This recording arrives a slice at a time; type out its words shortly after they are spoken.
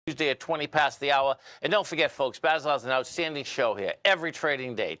Tuesday at 20 past the hour. And don't forget, folks, Basil has an outstanding show here every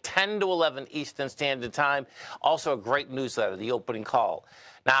trading day, 10 to 11 Eastern Standard Time. Also a great newsletter, The Opening Call.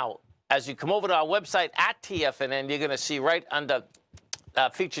 Now, as you come over to our website at TFNN, you're going to see right under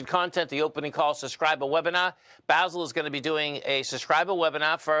featured content, the opening call subscriber webinar. Basil is going to be doing a subscriber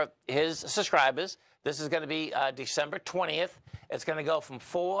webinar for his subscribers. This is going to be December 20th. It's going to go from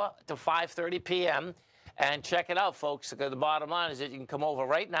 4 to 5:30 p.m. And check it out, folks. The bottom line is that you can come over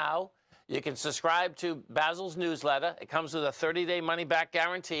right now. You can subscribe to Basil's newsletter. It comes with a 30-day money-back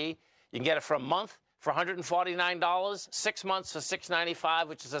guarantee. You can get it for a month for $149, 6 months for $695,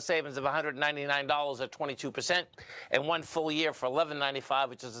 which is a savings of $199 at 22%, and 1 full year for $1195,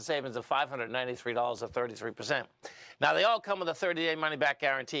 which is a savings of $593 at 33%. Now, they all come with a 30-day money-back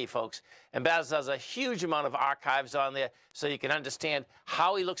guarantee, folks, and Basil has a huge amount of archives on there so you can understand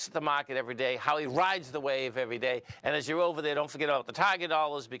how he looks at the market every day, how he rides the wave every day, and as you're over there, don't forget about the target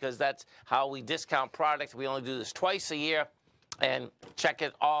dollars because that's how we discount product. We only do this twice a year. And check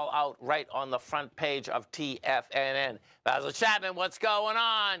it all out right on the front page of TFNN. Basil Chapman, what's going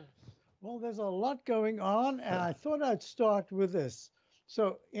on? Well, there's a lot going on, and I thought I'd start with this.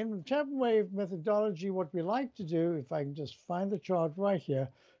 So in Chapman Wave methodology, what we like to do, if I can just find the chart right here,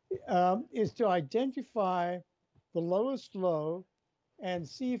 is to identify the lowest low and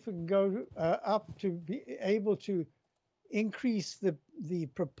see if we can go up to be able to increase the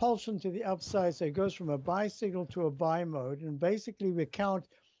propulsion to the upside, so it goes from a buy signal to a buy mode. And basically, we count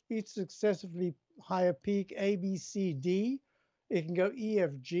each successively higher peak, A, B, C, D. It can go E,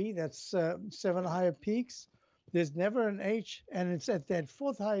 F, G. That's 7 higher peaks. There's never an H, and it's at that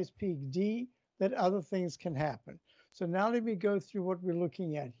 4th highest peak, D, that other things can happen. So now let me go through what we're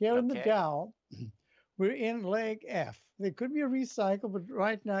looking at. Here in the Dow, we're in leg F. There could be a recycle, but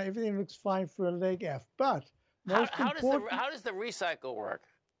right now everything looks fine for a leg F. But how does the recycle work?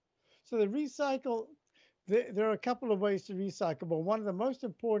 So the recycle, there are a couple of ways to recycle, but one of the most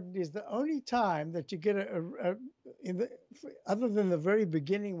important is the only time that you get other than the very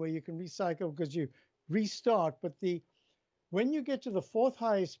beginning where you can recycle because you restart, but when you get to the 4th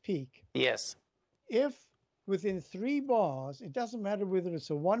highest peak, yes, if within 3 bars, it doesn't matter whether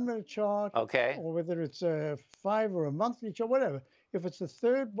it's a 1-minute chart, or whether it's a 5 or a monthly chart, whatever. If it's the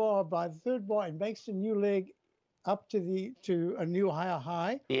 3rd bar, by the 3rd bar, it makes a new leg up to a new higher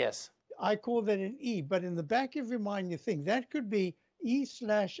high. Yes. I call that an E, but in the back of your mind, you think that could be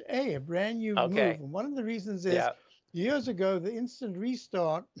E/A, a brand new move. And one of the reasons is years ago, the instant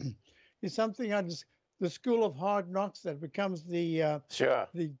restart is something the school of hard knocks that becomes the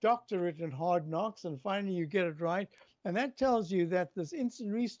doctorate in hard knocks, and finally you get it right. And that tells you that this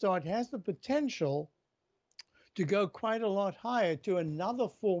instant restart has the potential to go quite a lot higher to another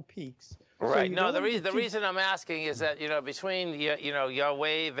 4 peaks. Right. So no, the reason I'm asking is that, between, your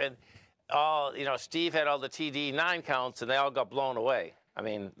wave and all, Steve had all the TD9 counts and they all got blown away. I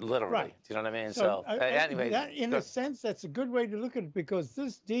mean, literally. Right. Do you know what I mean? So anyway. In a sense, that's a good way to look at it because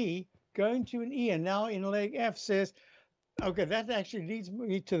this D going to an E and now in leg F says, okay, that actually leads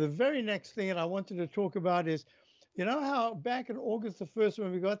me to the very next thing that I wanted to talk about is, you know how back in August the 1st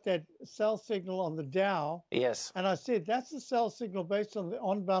when we got that sell signal on the Dow? Yes. And I said, that's the sell signal based on the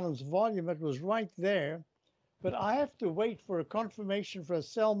on-balance volume. It was right there. But I have to wait for a confirmation for a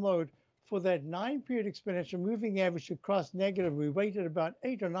sell mode for that 9-period exponential moving average to cross negative. We waited about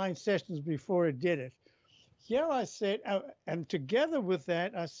 8 or 9 sessions before it did it. Here I said, and together with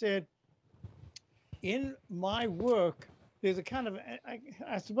that, I said, in my work, there's a kind of,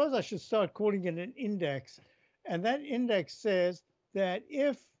 I suppose I should start calling it an index. And that index says that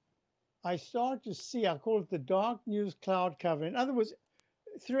if I start to see, I call it the dark news cloud cover. In other words,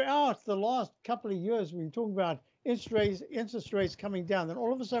 throughout the last couple of years, we've been talking about interest rates coming down. Then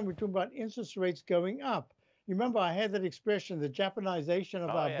all of a sudden, we're talking about interest rates going up. You remember I had that expression, the Japanization of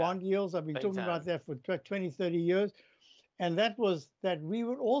our bond yields. I've been talking about that for 20, 30 years. And that was that we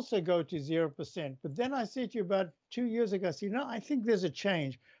would also go to 0%. But then I said to you about 2 years ago, I said, no, I think there's a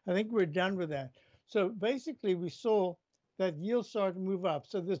change. I think we're done with that. So basically, we saw that yields started to move up.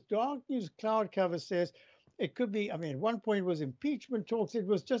 So this dark news cloud cover says it could be, I mean, at one point it was impeachment talks. It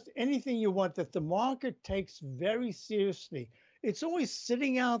was just anything you want that the market takes very seriously. It's always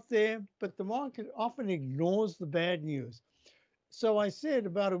sitting out there, but the market often ignores the bad news. So I said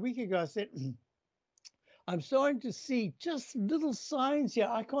about a week ago, I said, I'm starting to see just little signs here.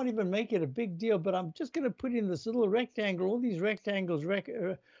 I can't even make it a big deal, but I'm just going to put in this little rectangle. All these rectangles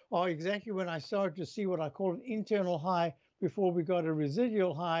are exactly when I started to see what I call an internal high before we got a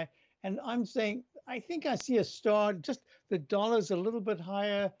residual high. And I'm saying, I think I see a start, just the dollar's a little bit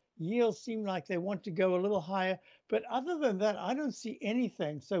higher. Yields seem like they want to go a little higher. But other than that, I don't see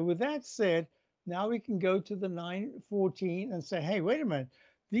anything. So with that said, now we can go to the 914 and say, hey, wait a minute.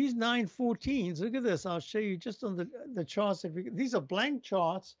 These 914s, look at this. I'll show you just on the charts. These are blank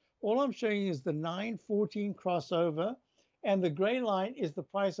charts. All I'm showing you is the 914 crossover, and the gray line is the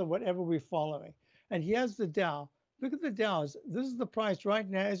price of whatever we're following. And here's the Dow. Look at the Dows. This is the price right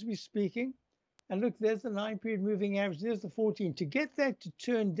now as we're speaking. And look, there's the 9-period moving average. There's the 14. To get that to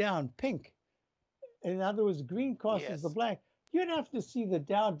turn down pink, in other words, green crosses the black, you'd have to see the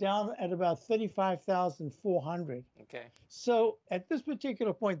Dow down at about 35,400. Okay. So at this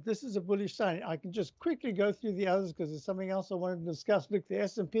particular point, this is a bullish sign. I can just quickly go through the others because there's something else I wanted to discuss. Look, the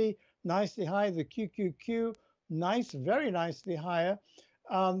S&P, nicely high. The QQQ, nice, very nicely higher.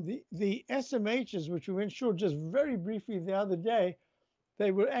 The SMHs, which we went short just very briefly the other day,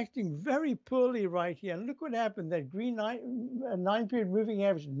 they were acting very poorly right here. And look what happened. That green 9-period moving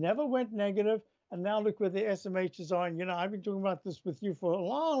average never went negative. And now look where the SMHs are. And, you know, I've been talking about this with you for a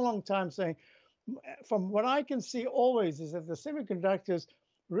long, long time, saying from what I can see always is that the semiconductors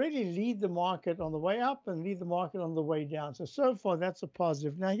really lead the market on the way up and lead the market on the way down. So far, that's a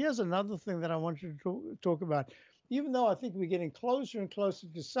positive. Now, here's another thing that I want you to talk about. Even though I think we're getting closer and closer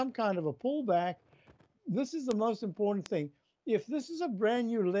to some kind of a pullback, this is the most important thing. If this is a brand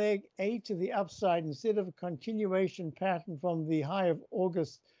new leg A to the upside instead of a continuation pattern from the high of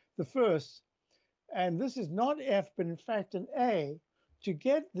August the 1st, and this is not F, but in fact an A, to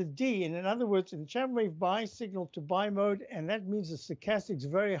get the D, and in other words, in Chapman wave buy signal to buy mode, and that means the stochastic's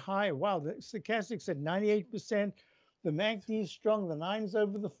very high. Wow, the stochastic's at 98%. The MACD is strong. The 9 is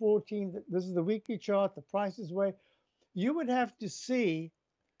over the 14. This is the weekly chart. The price is way. You would have to see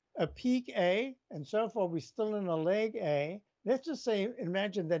a peak A, and so far we're still in a leg A. Let's just say,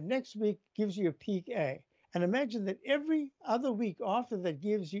 imagine that next week gives you a peak A. And imagine that every other week after that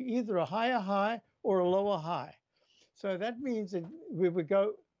gives you either a higher high or a lower high. So that means that we would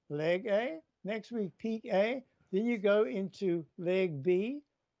go leg A, next week peak A, then you go into leg B,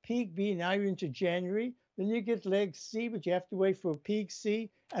 peak B, now you're into January, then you get leg C, but you have to wait for a peak C,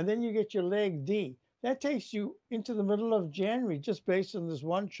 and then you get your leg D. That takes you into the middle of January just based on this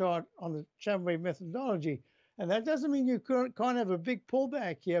one chart on the Chapman wave methodology. And that doesn't mean you can't have a big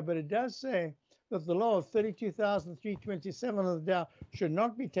pullback here, but it does say that the low of 32,327 on the Dow should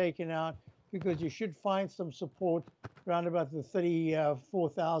not be taken out because you should find some support around about the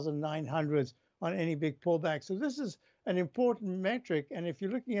 34,900s on any big pullback. So this is an important metric. And if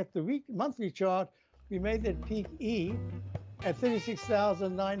you're looking at the monthly chart, we made that peak E at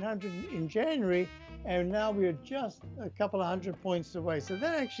 36,900 in January, and now we're just a couple of 100 points away. So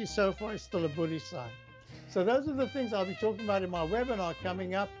that actually so far is still a bullish sign. So those are the things I'll be talking about in my webinar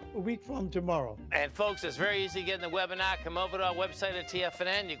coming up a week from tomorrow. And folks, it's very easy to get in the webinar. Come over to our website at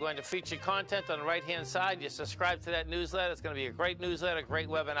TFNN. You're going to feature content on the right-hand side. You subscribe to that newsletter. It's going to be a great newsletter, great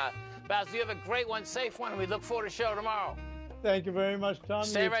webinar. Basil, you have a great one, safe one, and we look forward to the show tomorrow. Thank you very much, Tom.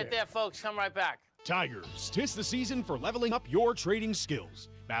 Stay right there, folks. Come right back. Tigers, 'tis the season for leveling up your trading skills.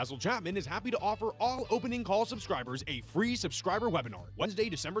 Basil Chapman is happy to offer all opening call subscribers a free subscriber webinar, Wednesday,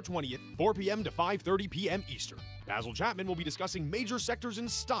 December 20th, 4 p.m. to 5:30 p.m. Eastern. Basil Chapman will be discussing major sectors and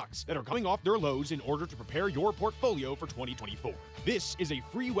stocks that are coming off their lows in order to prepare your portfolio for 2024. This is a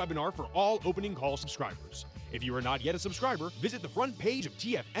free webinar for all opening call subscribers. If you are not yet a subscriber, visit the front page of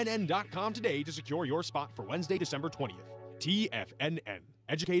TFNN.com today to secure your spot for Wednesday, December 20th. TFNN,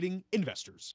 educating investors.